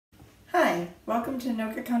Hi, welcome to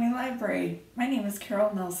Anoka County Library. My name is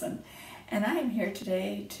Carol Nelson, and I am here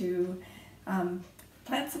today to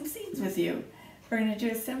plant some seeds with you. We're going to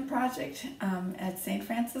do a sim project at St.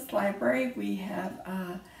 Francis Library. We have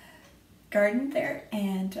a garden there,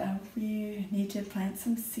 and we need to plant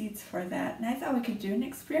some seeds for that. And I thought we could do an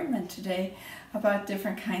experiment today about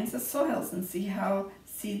different kinds of soils and see how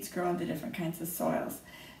seeds grow in the different kinds of soils.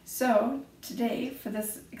 So today for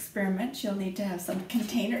this experiment you'll need to have some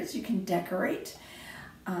containers you can decorate.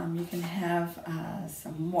 You can have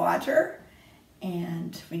some water,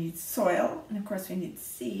 and we need soil, and of course we need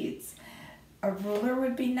seeds. A ruler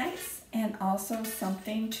would be nice, and also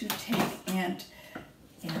something to take and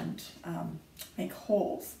make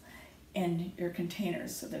holes in your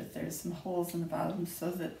containers so that there's some holes in the bottom so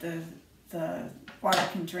that the water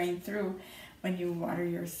can drain through when you water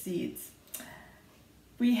your seeds.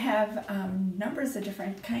 We have numbers of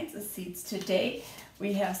different kinds of seeds today.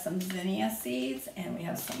 We have some zinnia seeds, and we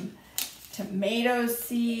have some tomato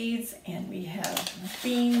seeds, and we have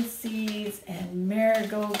bean seeds and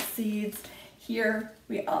marigold seeds. Here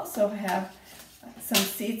we also have some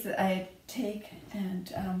seeds that I take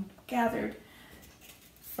and gathered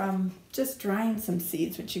from just drying some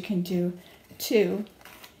seeds, which you can do too.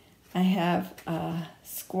 I have a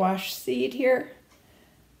squash seed here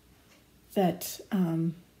that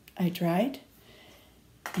I dried,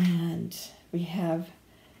 and we have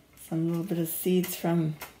some little bit of seeds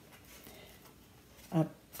from a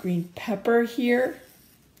green pepper here.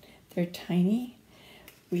 They're tiny.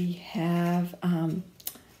 We have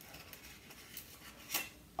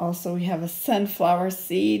also we have a sunflower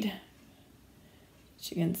seed, as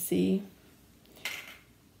you can see.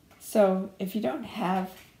 So if you don't have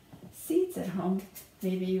seeds at home,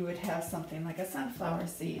 maybe you would have something like a sunflower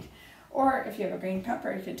seed. Or if you have a green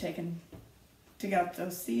pepper, you could dig out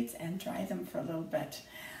those seeds and dry them for a little bit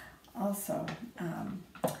also.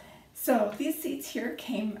 So these seeds here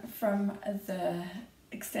came from the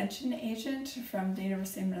extension agent from the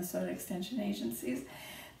University of Minnesota Extension Agencies.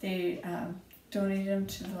 They donated them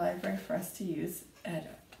to the library for us to use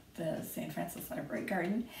at the St. Francis Library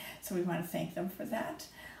Garden. So we want to thank them for that.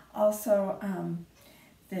 Also,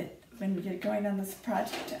 that when we get going on this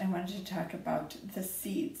project, I wanted to talk about the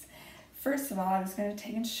seeds. First of all, I was going to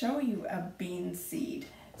take and show you a bean seed.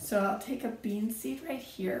 So I'll take a bean seed right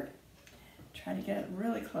here. Try to get it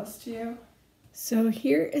really close to you. So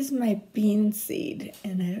here is my bean seed,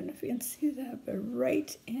 and I don't know if you can see that, but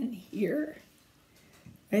right in here,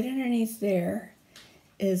 right underneath there,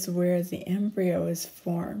 is where the embryo is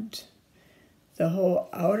formed. The whole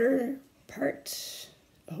outer part,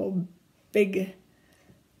 the whole big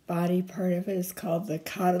body part of it is called the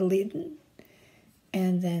cotyledon,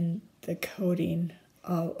 and then the coating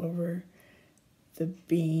all over the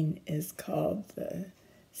bean is called the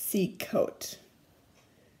seed coat.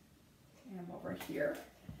 And I'm over here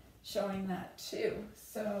showing that too.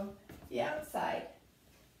 So the outside,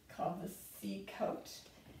 called the seed coat.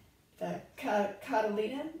 The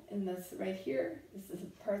cotyledon in this right here is the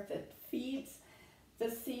part that feeds the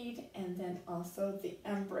seed, and then also the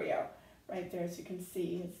embryo. Right there, as you can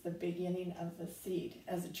see, is the beginning of the seed.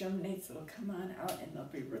 As it germinates, it'll come on out, and there'll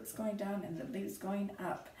be roots going down and the leaves going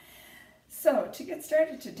up. So to get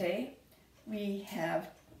started today, we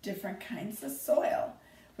have different kinds of soil.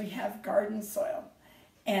 We have garden soil,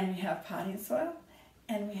 and we have potting soil,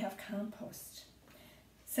 and we have compost.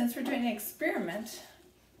 Since we're doing an experiment,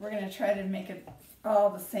 we're going to try to make it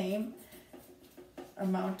all the same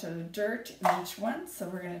amount of dirt in each one. So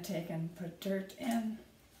we're going to take and put dirt in.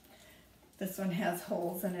 This one has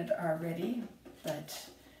holes in it already, but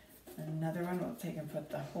another one we'll take and put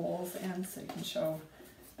the holes in so you can show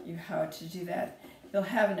you how to do that. You'll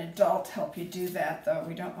have an adult help you do that, though.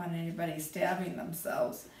 We don't want anybody stabbing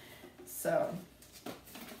themselves. So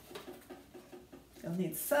you'll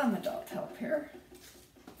need some adult help here.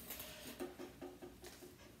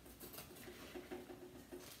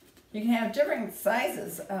 You can have different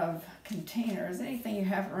sizes of containers. Anything you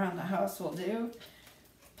have around the house will do.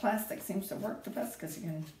 Plastic seems to work the best because you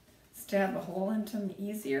can stab a hole into them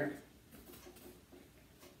easier.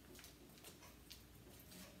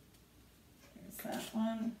 Here's that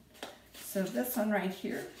one. So this one right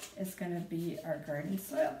here is going to be our garden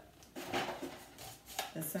soil.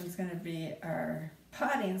 This one's going to be our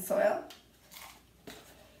potting soil.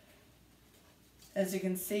 As you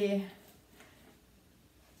can see,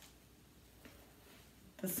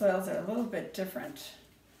 the soils are a little bit different.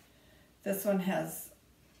 This one has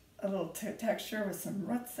a little texture with some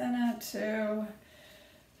roots in it too.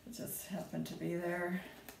 It just happened to be there.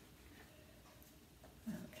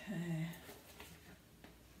 Okay.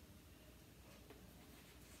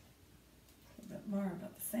 more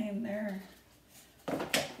about the same there.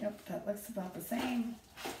 Yep, that looks about the same.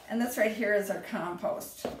 And this right here is our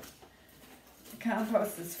compost. The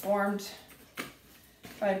compost is formed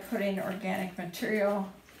by putting organic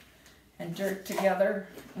material and dirt together,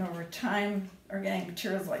 and over time, organic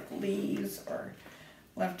materials like leaves or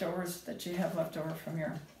leftovers that you have left over from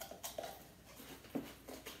your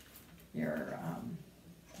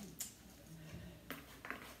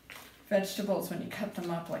vegetables when you cut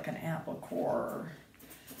them up, like an apple core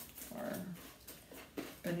or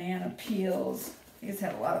banana peels. These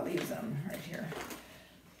have a lot of leaves in them right here.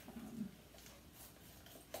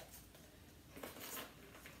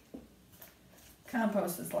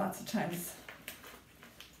 Compost is lots of times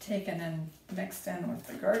taken and mixed in with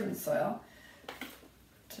the garden soil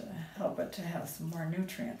to help it to have some more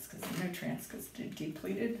nutrients, because the nutrients get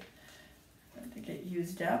depleted, they get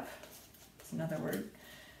used up. It's another word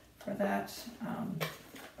for that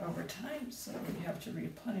over time. So you have to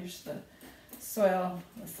replenish the soil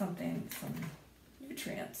with some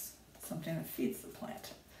nutrients, something that feeds the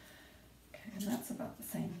plant. Okay, and that's about the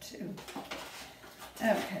same too.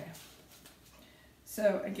 Okay.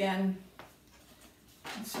 So again,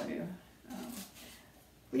 I'll show you.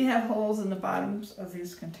 We have holes in the bottoms of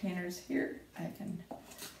these containers here. I can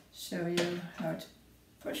show you how to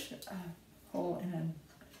push a hole in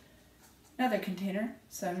another container.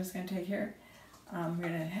 So I'm just going to take here. We're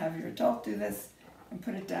going to have your adult do this and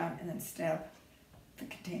put it down and then stab the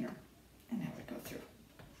container and have it go through.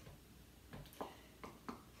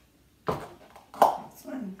 This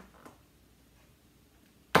one.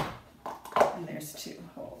 And there's 2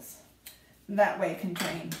 holes. That way it can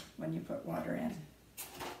drain when you put water in.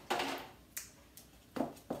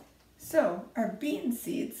 So our bean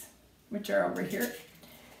seeds, which are over here,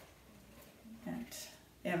 and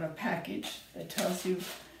they have a package that tells you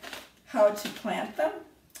how to plant them.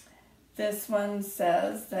 This one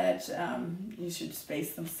says that you should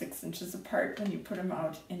space them 6 inches apart when you put them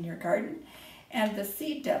out in your garden, and the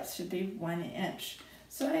seed depth should be 1 inch.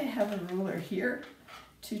 So I have a ruler here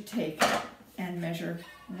to take and measure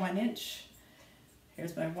 1 inch.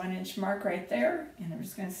 Here's my 1 inch mark right there, and I'm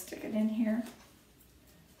just going to stick it in here.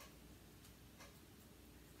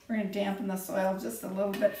 We're going to dampen the soil just a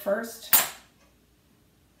little bit first.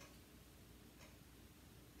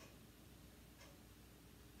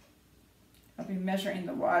 I'll be measuring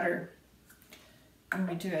the water when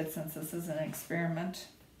we do it, since this is an experiment.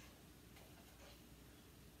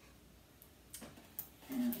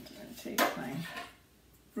 And I'm going to take my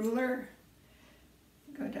ruler,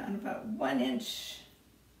 go down about 1 inch.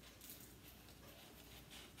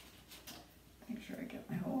 Make sure I get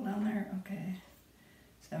my hole down there. Okay.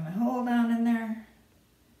 So my hole down in there.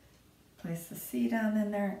 Place the seed down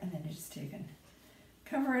in there, and then you just take and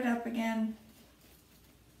cover it up again.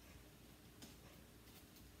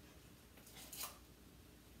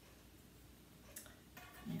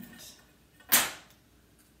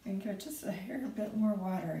 And give it just a hair bit more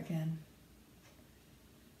water again.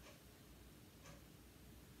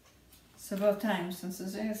 So both times, since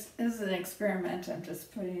this is an experiment, I'm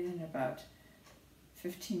just putting in about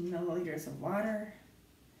 15 milliliters of water.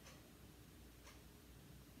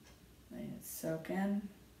 Let it soak in.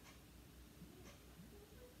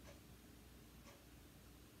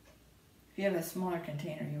 If you have a smaller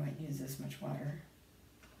container, you won't use this much water.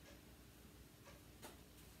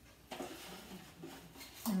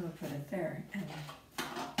 And we'll put it there. And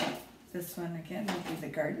this one again will be the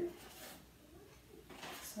garden.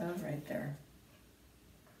 So right there.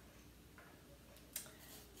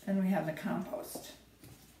 Then we have the compost.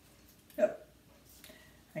 Yep.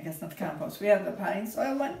 I guess not the compost. We have the potting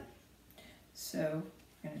soil one. So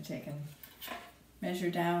I'm going to take and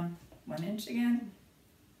measure down 1 inch again.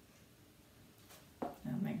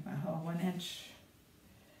 I'll make my hole 1 inch.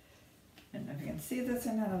 I don't know if you can see this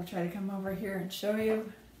or not. I'll try to come over here and show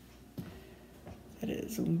you. That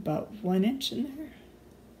is about 1 inch in there.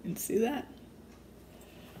 You can see that.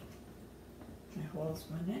 My hole is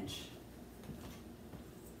 1 inch.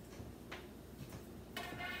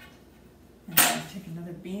 And then I take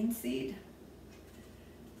another bean seed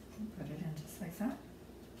and put it in just like that.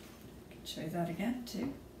 I can show you that again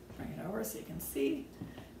too. Bring it over so you can see.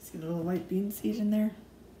 See the little white bean seed in there?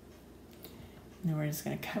 And then we're just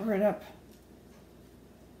going to cover it up.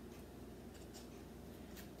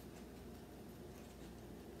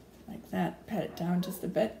 Like that. Pat it down just a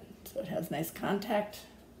bit so it has nice contact.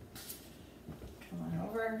 Come on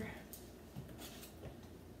over.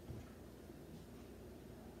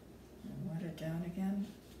 And wet it down again.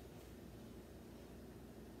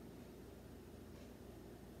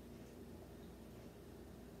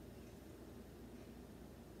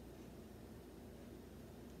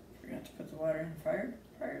 put the water in fire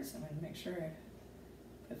so I'm going to make sure I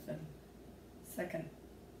put the second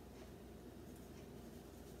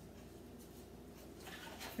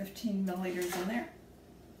 15 milliliters in there.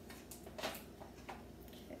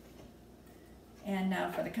 Okay. And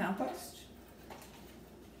now for the compost.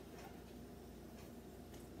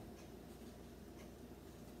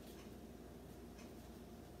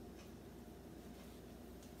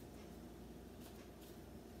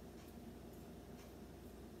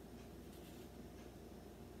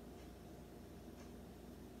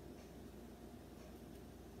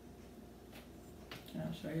 And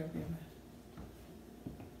I'll show you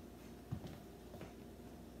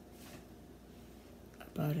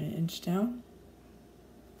about an inch down.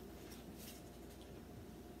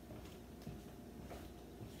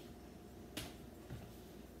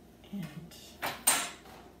 And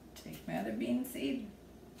take my other bean seed,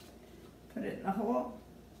 put it in the hole.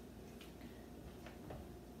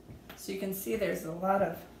 So you can see there's a lot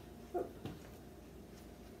of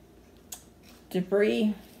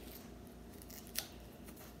debris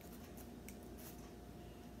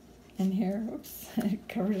in here. Oops, it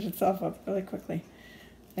covered itself up really quickly.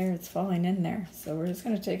 There, it's falling in there. So we're just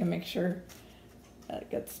going to take and make sure that it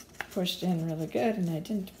gets pushed in really good. And I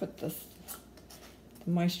didn't put the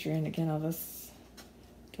moisture in again. All this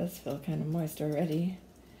does feel kind of moist already.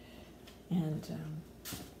 And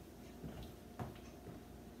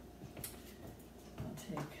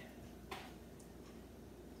I'll take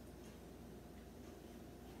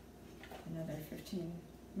another 15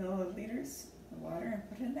 milliliters of water and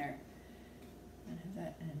put in there. And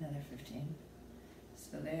that and another 15.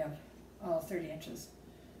 So they have all 30 inches,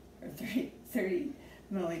 or 30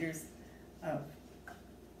 milliliters of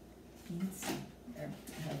bean seed, or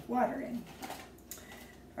have water in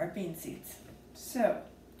our bean seeds. So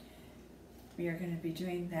we are going to be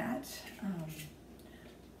doing that.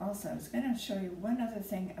 Also, I was going to show you one other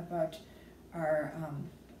thing about our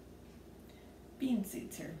bean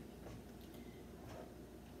seeds here.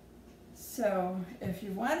 So if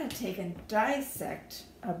you want to take and dissect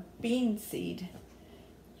a bean seed,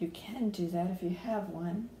 you can do that if you have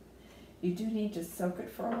one. You do need to soak it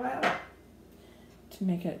for a while to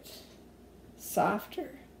make it softer.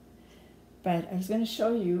 But I was going to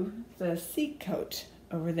show you the seed coat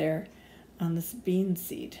over there on this bean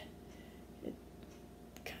seed. It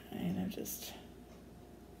kind of just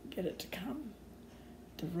get it to come,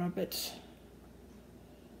 to rub it.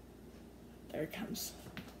 There it comes.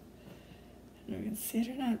 I don't know if you can see it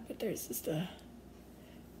or not, but there's just a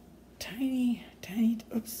tiny,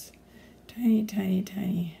 oops,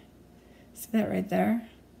 tiny. See that right there?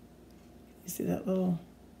 You see that little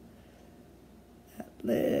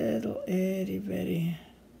itty bitty.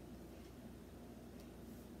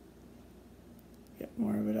 Get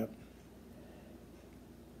more of it up.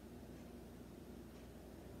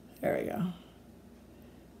 There we go.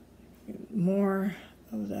 Get more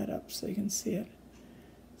of that up so you can see it.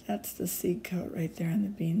 That's the seed coat right there on the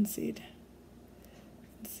bean seed.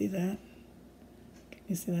 See that? Can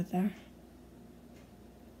you see that there?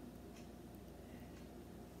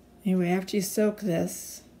 Anyway, after you soak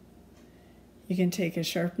this, you can take a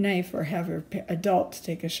sharp knife or have your adult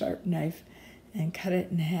take a sharp knife and cut it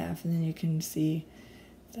in half, and then you can see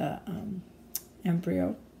the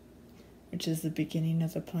embryo, which is the beginning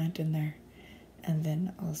of the plant in there, and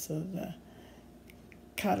then also the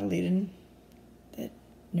cotyledon that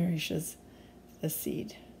nourishes the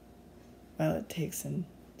seed while it takes and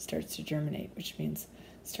starts to germinate, which means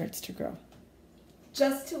starts to grow.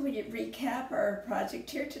 Just to recap our project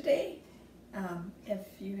here today, if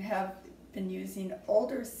you have been using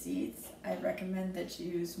older seeds, I recommend that you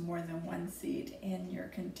use more than one seed in your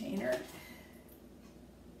container.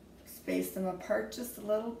 Space them apart just a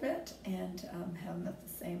little bit and have them at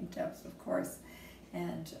the same depth, of course,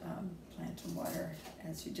 and plant and water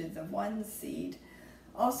as you did the one seed.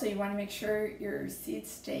 Also, you want to make sure your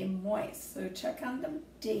seeds stay moist, so check on them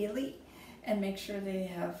daily and make sure they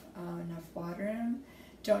have enough water in them.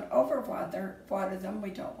 Don't water them. We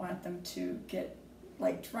don't want them to get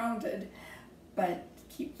like drowned, but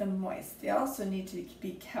keep them moist. They also need to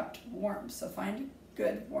be kept warm, so find a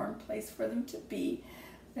good warm place for them to be.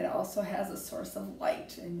 It also has a source of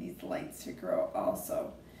light and needs lights to grow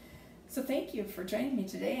also. So thank you for joining me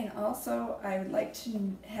today, and also I would like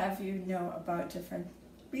to have you know about different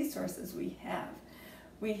resources we have.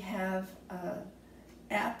 We have an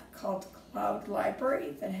app called Cloud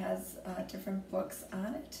Library that has different books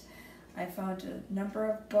on it. I found a number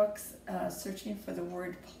of books searching for the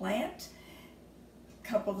word plant. A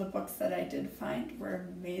couple of the books that I did find were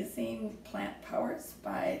Amazing Plant Powers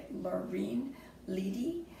by Laureen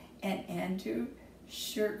Leedy and Andrew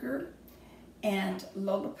Sugar. and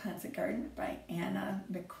Lola Plants a Garden by Anna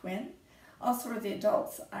McQuinn. Also for the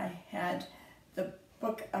adults, I had the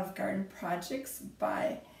Book of Garden Projects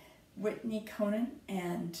by Whitney Conan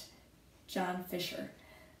and John Fisher.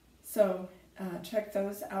 So check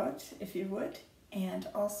those out if you would. And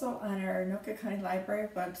also on our Anoka County Library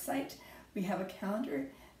website, we have a calendar.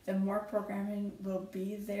 The more programming will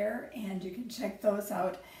be there, and you can check those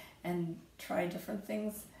out and try different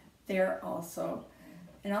things there also.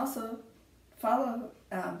 And also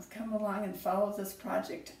come along and follow this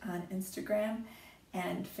project on Instagram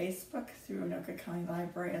and Facebook through Anoka County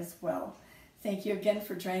Library as well. Thank you again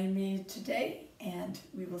for joining me today, and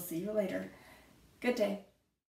we will see you later. Good day.